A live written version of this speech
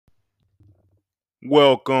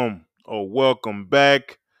Welcome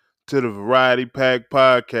back to the Variety Pack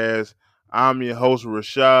Podcast. I'm your host,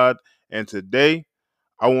 Rashad, and today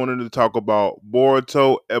I wanted to talk about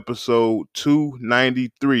Boruto episode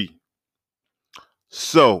 293.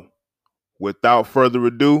 So, without further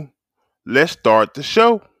ado, let's start the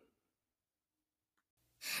show.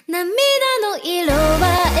 涙の色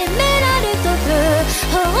はエメラルドブルー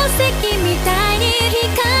宝石みたいに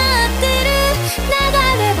光ってる流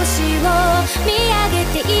れ星を見上げ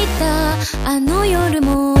ていたあの夜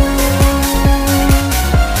も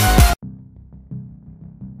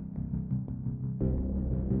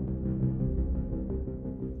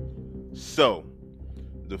So,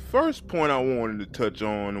 the first point I wanted to touch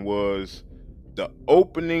on was the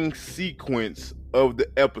opening sequence of the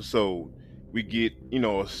episode. We get,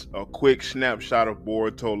 a quick snapshot of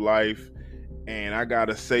Boruto life, and I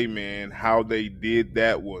gotta say, man, how they did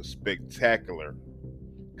that was spectacular.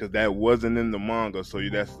 Because that wasn't in the manga, so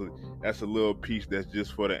that's a little piece that's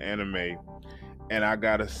just for the anime. And I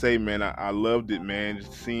gotta say, man, I loved it, man.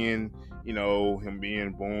 Just seeing, him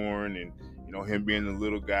being born and him being a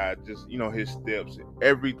little guy, just his steps,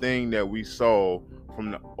 everything that we saw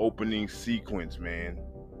from the opening sequence, man.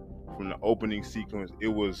 From the opening sequence, it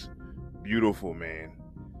was beautiful, man.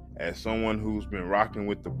 As someone who's been rocking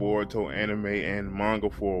with the Boruto anime and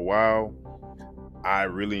manga for a while, I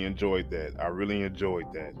really enjoyed that.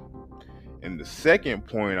 And the second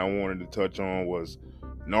point I wanted to touch on was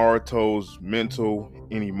Naruto's mental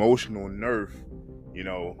and emotional nerf.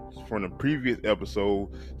 From the previous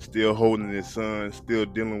episode, still holding his son, still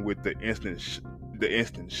dealing with the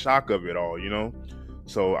instant shock of it all.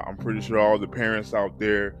 So I'm pretty sure all the parents out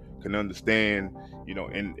there can understand,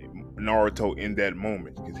 in Naruto in that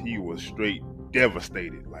moment, because he was straight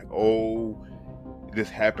devastated. Like, oh, this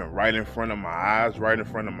happened right in front of my eyes, right in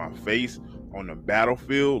front of my face on the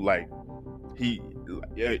battlefield. Like,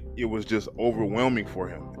 it was just overwhelming for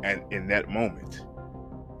him. And in that moment,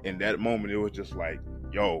 it was just like,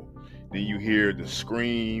 yo. Then you hear the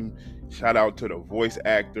scream. Shout out to the voice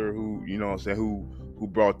actor who, who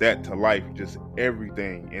brought that to life. Just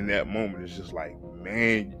everything in that moment is just like,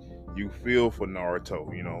 man, you feel for Naruto,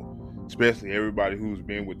 especially everybody who's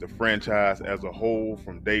been with the franchise as a whole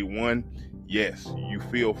from day one. Yes, you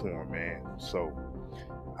feel for him, man. So,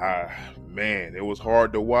 man, it was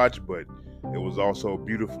hard to watch, but it was also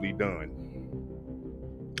beautifully done.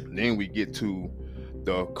 Then we get to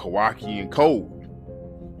the Kawaki and Code,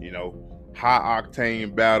 high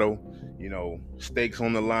octane battle, stakes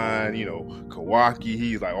on the line. Kawaki,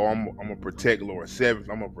 he's like, oh, I'm gonna protect Lord Seventh,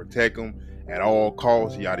 I'm gonna protect him at all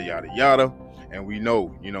costs, yada yada yada. And we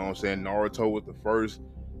know, Naruto was the first.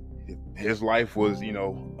 His life was,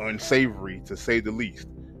 unsavory to say the least.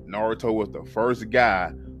 Naruto was the first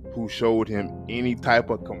guy who showed him any type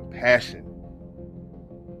of compassion.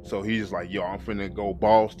 So he's just like, yo, I'm finna go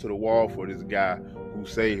balls to the wall for this guy who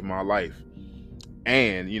saved my life.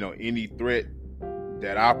 And, any threat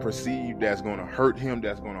that I perceive that's gonna hurt him,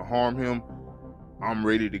 that's gonna harm him, I'm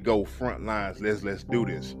ready to go front lines. Let's do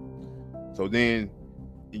this. So then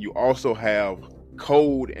you also have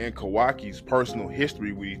Code and Kawaki's personal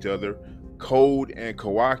history with each other. Code and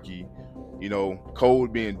Kawaki,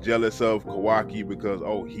 Code being jealous of Kawaki because,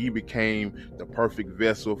 he became the perfect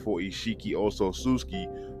vessel for Ishiki Otsutsuki.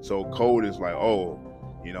 So Code is like,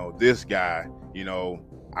 this guy,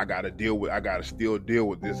 I gotta still deal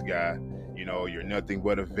with this guy. You're nothing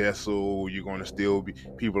but a vessel.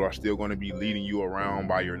 People are still gonna be leading you around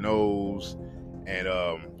by your nose. And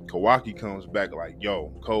Kawaki comes back like,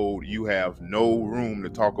 yo, Code, you have no room to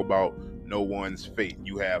talk about no one's fate.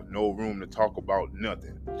 You have no room to talk about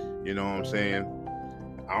nothing. You know what I'm saying?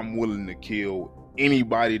 I'm willing to kill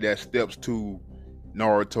anybody that steps to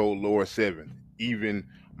Naruto Lord 7, even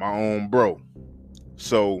my own bro.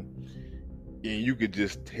 So, and you could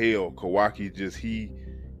just tell Kawaki he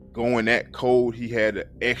going at Code, he had an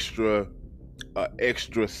extra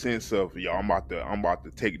sense of, yo, I'm about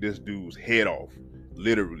to take this dude's head off.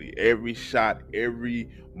 Literally every shot, every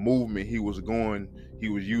movement he was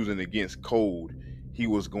using against Code, he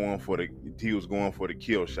was going for the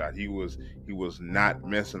kill shot. He was not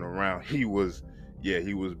messing around. He was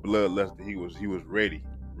bloodlusted. He was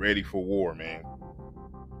ready for war, man.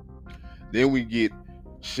 Then we get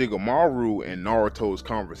Shigemaru and Naruto's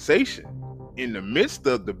conversation in the midst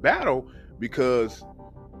of the battle, because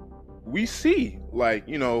we see, like,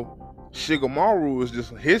 Shigemaru is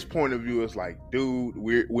just, his point of view is like, dude,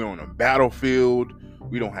 we're on a battlefield.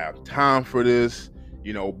 We don't have time for this.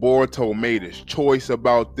 Boruto made his choice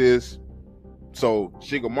about this. So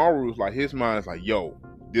Shigemaru is like, his mind is like, yo,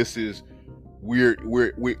 this is we're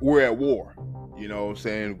at war. you know,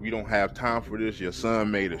 saying we don't have time for this. Your son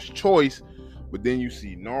made his choice. But then you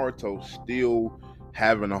see Naruto still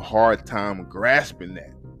having a hard time grasping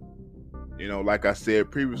that. You know, like I said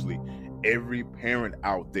previously, every parent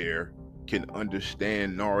out there can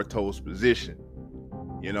understand Naruto's position,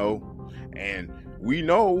 you know? And we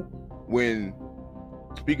know when,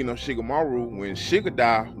 speaking of Shikamaru, when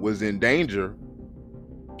Shigadai was in danger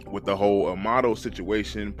with the whole Amato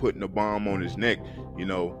situation, putting a bomb on his neck, you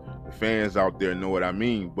know, the fans out there know what I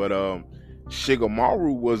mean. But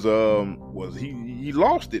Shikamaru was he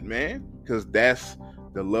lost it, man, because that's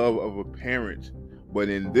the love of a parent. But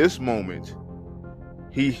in this moment,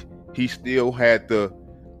 he still had to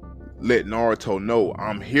let Naruto know,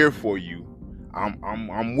 I'm here for you.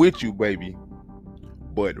 I'm with you, baby.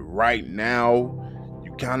 But right now,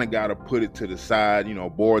 you kind of got to put it to the side. You know,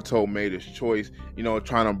 Boruto made his choice, you know,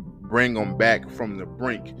 trying to bring him back from the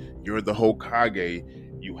brink. You're the Hokage.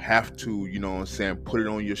 You have to, you know what I'm saying, put it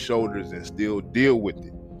on your shoulders and still deal with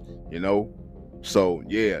it, you know? So,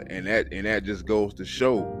 yeah, and that just goes to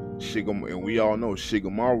show and we all know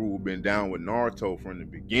Shikamaru been down with Naruto from the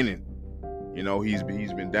beginning. You know, he's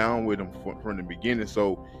been down with him from the beginning.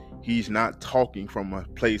 So he's not talking from a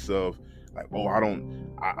place of like, oh,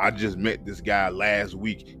 I just met this guy last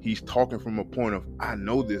week. He's talking from a point of, I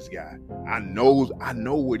know this guy. I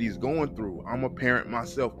know what he's going through. I'm a parent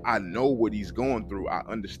myself. I know what he's going through. I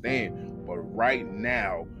understand. But right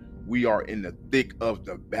now, we are in the thick of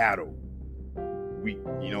the battle. We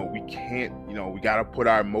can't, we got to put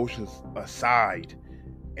our emotions aside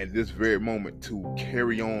at this very moment to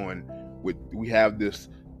carry on we have this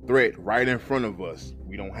threat right in front of us.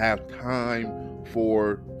 We don't have time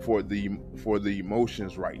for the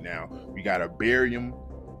emotions right now. We got to bury them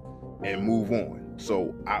and move on.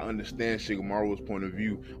 So I understand Shikamaru's point of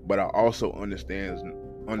view, but I also understand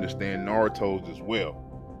Naruto's as well.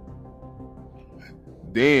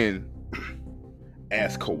 Then,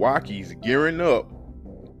 as Kawaki's gearing up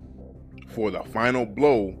for the final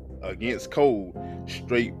blow against Code,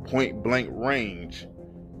 straight point blank range,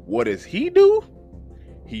 what does he do?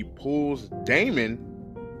 He pulls Damon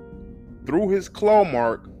through his claw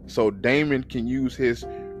mark so Damon can use his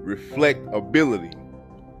reflect ability.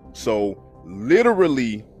 So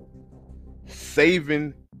literally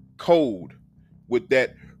saving Code with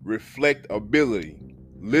that reflect ability,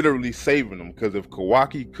 literally saving him, because if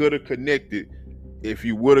Kawaki could have connected, if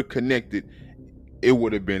he would have connected, it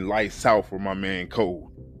would have been lights out for my man Code.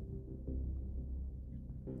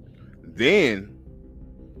 Then,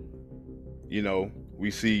 you know,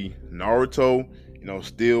 we see Naruto, you know,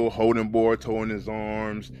 still holding Boruto in his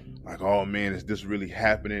arms, like, oh man, is this really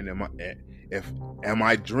happening? Am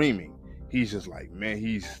I dreaming? He's just like, man,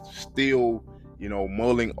 he's still, you know,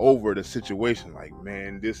 mulling over the situation, like,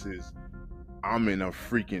 man, I'm in a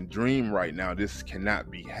freaking dream right now. This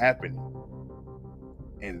cannot be happening.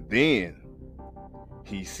 And then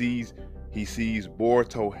he sees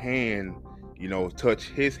Boruto hand, you know, touch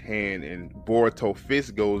his hand, and Boruto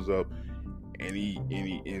fist goes up, and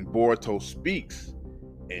Boruto speaks,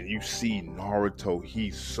 and you see Naruto,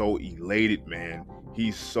 he's so elated, man.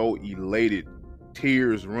 He's so elated.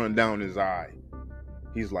 Tears run down his eye.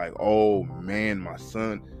 He's like, oh man, my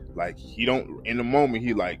son, like, in the moment,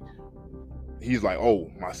 he's like,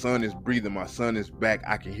 oh, my son is breathing, my son is back,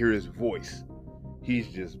 I can hear his voice. He's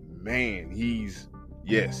just, man, yes,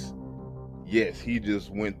 he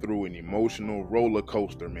just went through an emotional roller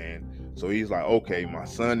coaster, man. So he's like, okay, my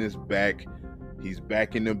son is back. He's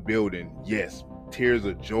back in the building. Yes, tears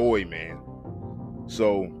of joy, man.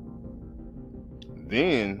 So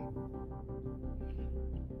then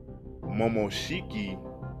Momoshiki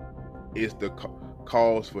is the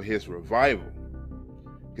cause for his revival,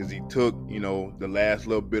 because he took, you know, the last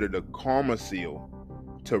little bit of the karma seal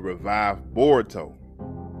to revive Boruto.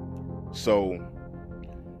 So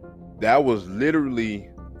that was literally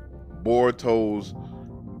Boruto's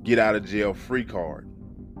get out of jail free card.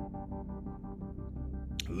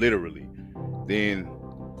 Literally. Then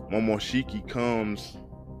Momoshiki comes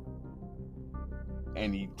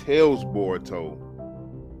and he tells Boruto,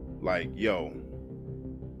 like, yo,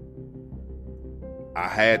 I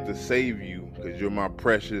had to save you because you're my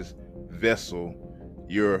precious vessel.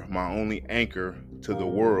 You're my only anchor to the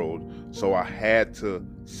world. So I had to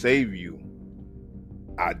save you.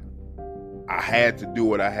 I had to do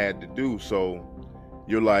what I had to do. So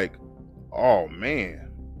you're like, oh man.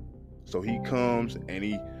 So he comes and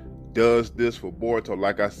he does this for Boruto.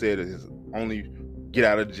 Like I said, it's his only get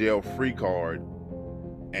out of jail free card.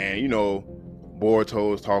 And, you know,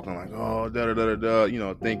 Boruto is talking like, oh, da-da-da-da-da, you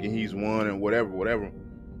know, thinking he's won and whatever.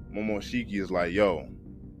 Momoshiki is like, yo,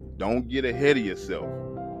 don't get ahead of yourself.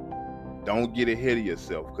 Don't get ahead of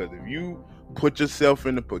yourself, because if you put yourself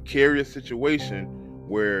in a precarious situation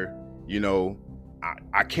where,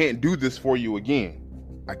 I can't do this for you again.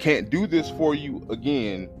 I can't do this for you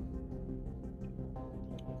again.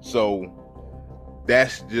 So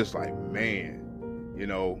that's just like, man,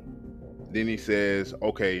 then he says,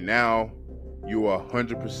 okay, now you are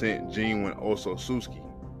 100% genuine Otsutsuki.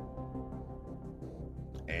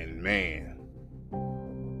 And man,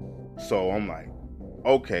 so I'm like,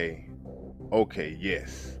 okay,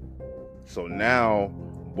 yes. So now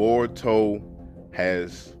Boruto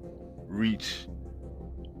has reached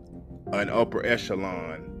an upper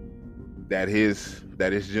echelon that his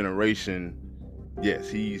generation, yes,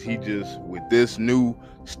 he just, with this new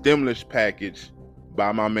stimulus package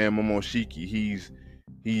by my man Momoshiki,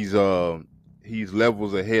 he's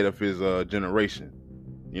levels ahead of his generation,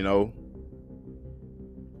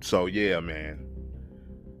 So yeah, man.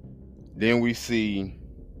 Then we see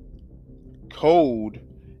Code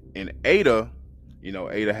and Ada.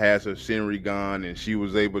 Ada has her Shinrigan, and she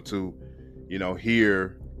was able to,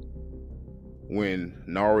 hear when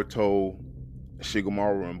Naruto,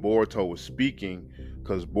 Shikamaru, and Boruto was speaking,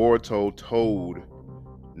 because Boruto told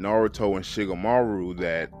Naruto and Shikamaru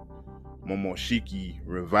that Momoshiki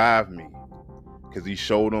revived me, because he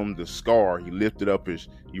showed him the scar. He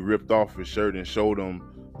ripped off his shirt and showed him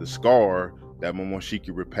the scar that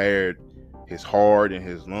Momoshiki repaired his heart and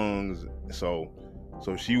his lungs. So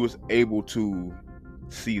she was able to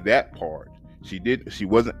see that part. She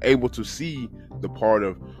wasn't able to see the part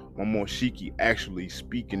of Momoshiki actually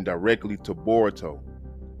speaking directly to Boruto.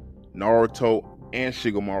 Naruto and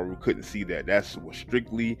Shikamaru couldn't see that. That was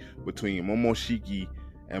strictly between Momoshiki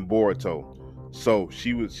and Boruto. So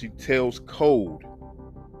she tells Code,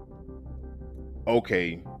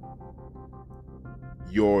 okay,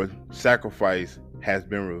 your sacrifice has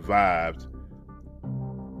been revived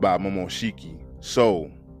by Momoshiki,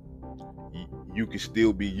 so you can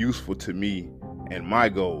still be useful to me and my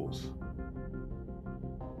goals.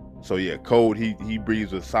 So yeah, Code, he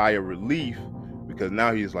breathes a sigh of relief, because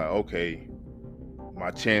now he's like, okay,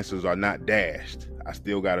 my chances are not dashed. I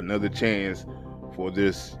still got another chance for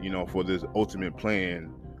this, for this ultimate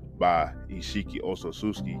plan by Ishiki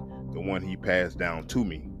Otsutsuki, the one he passed down to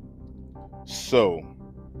me. So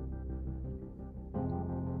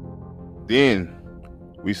then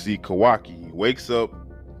we see Kawaki. He wakes up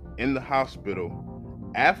in the hospital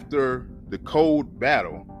after the Code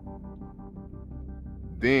battle.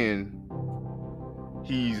 Then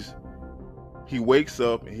he wakes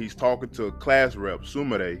up and he's talking to a class rep,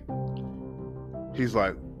 Sumire. He's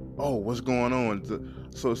like, oh, what's going on?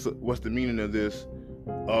 So what's the meaning of this?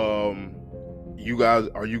 You guys,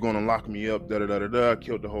 are you gonna lock me up? Killed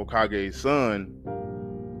the Hokage's son.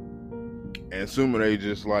 And Sumire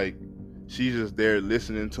just like, she's just there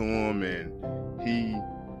listening to him, and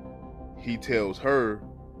he tells her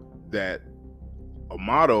that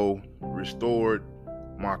Amato restored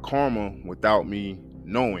my karma without me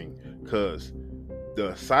knowing, because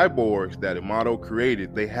the cyborgs that Amato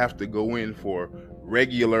created, they have to go in for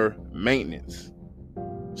regular maintenance.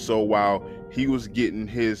 So while he was getting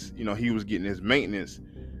his maintenance,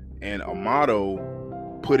 and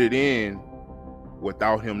Amato put it in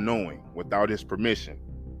without him knowing, without his permission.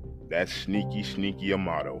 That's sneaky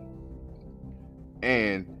Amato.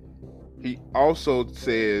 And he also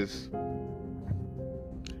says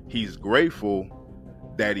he's grateful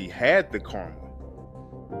that he had the karma,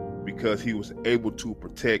 because he was able to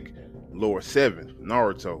protect Lower 7th,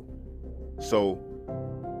 Naruto. So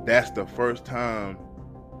that's the first time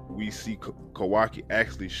we see Kawaki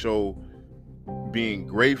actually show being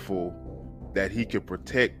grateful that he could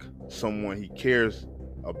protect someone he cares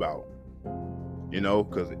about.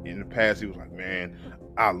 Because in the past he was like, man,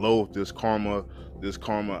 I loathe this karma,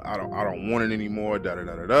 I don't want it anymore,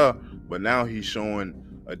 But now he's showing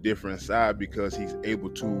a different side, because he's able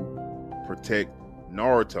to protect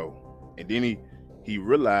Naruto. And then he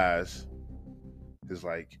realized, it's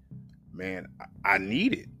like, man, I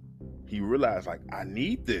need it. He realized, like, I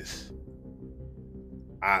need this.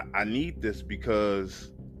 I need this,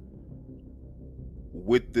 because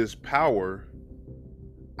with this power,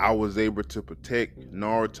 I was able to protect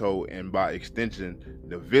Naruto, and by extension,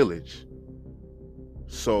 the village.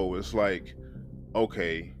 So it's like,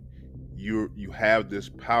 okay, you have this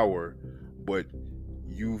power, but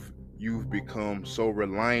you've become so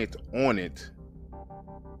reliant on it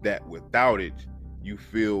that without it, you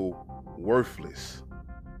feel worthless.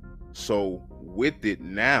 So with it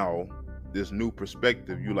now, this new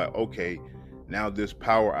perspective, you're like, okay, now this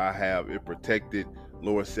power I have, it protected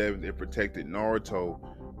Lower 7th, it protected Naruto,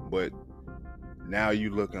 but now you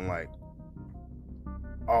looking like,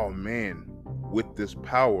 oh man, with this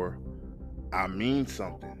power, I mean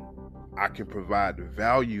something. I can provide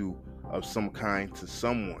value of some kind to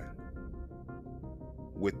someone.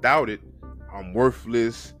 Without it, I'm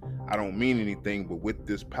worthless. I don't mean anything, but with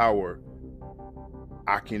this power,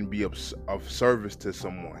 I can be of service to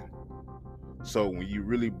someone. So when you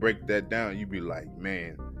really break that down, you be like,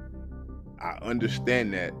 man, I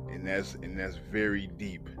understand that, and that's very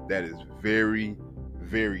deep. That is very,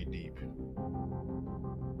 very deep.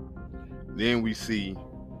 Then we see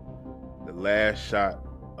the last shot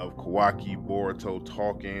of Kawaki Boruto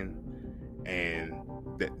talking, and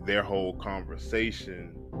their whole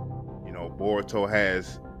conversation. You know, Boruto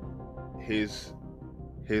has his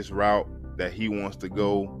route that he wants to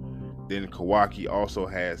go. Then Kawaki also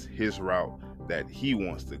has his route that he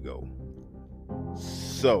wants to go.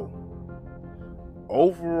 So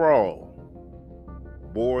overall,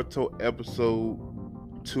 Boruto episode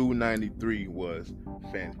 293 was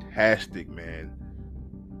fantastic, man.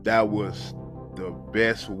 That was the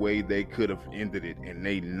best way they could have ended it, and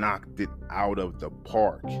they knocked it out of the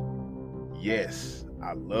park. Yes,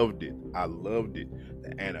 I loved it. I loved it.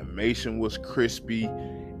 The animation was crispy.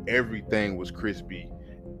 Everything was crispy.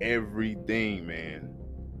 Everything, man.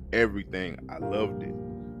 Everything. I loved it.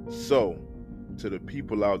 So, to the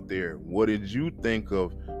people out there, what did you think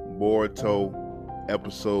of Boruto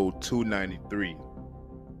episode 293?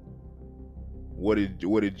 What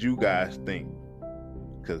did you guys think?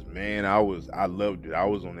 Cause man, I loved it. I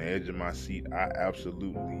was on the edge of my seat. I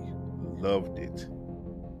absolutely loved it.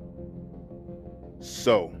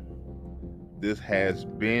 So, this has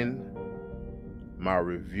been my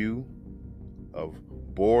review of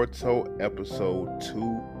Boruto episode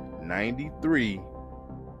 293.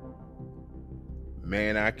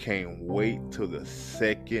 Man, I can't wait till the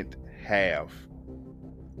second half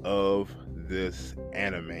of this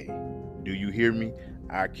anime. Do you hear me?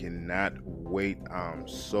 I cannot wait. I'm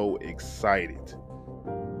so excited.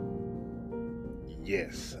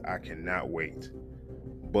 Yes, I cannot wait.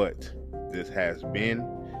 But this has been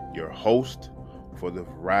your host for the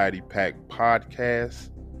Variety Pack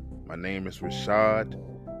Podcast. My name is Rashad.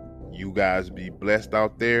 You guys be blessed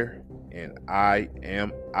out there, and I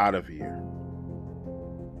am out of here.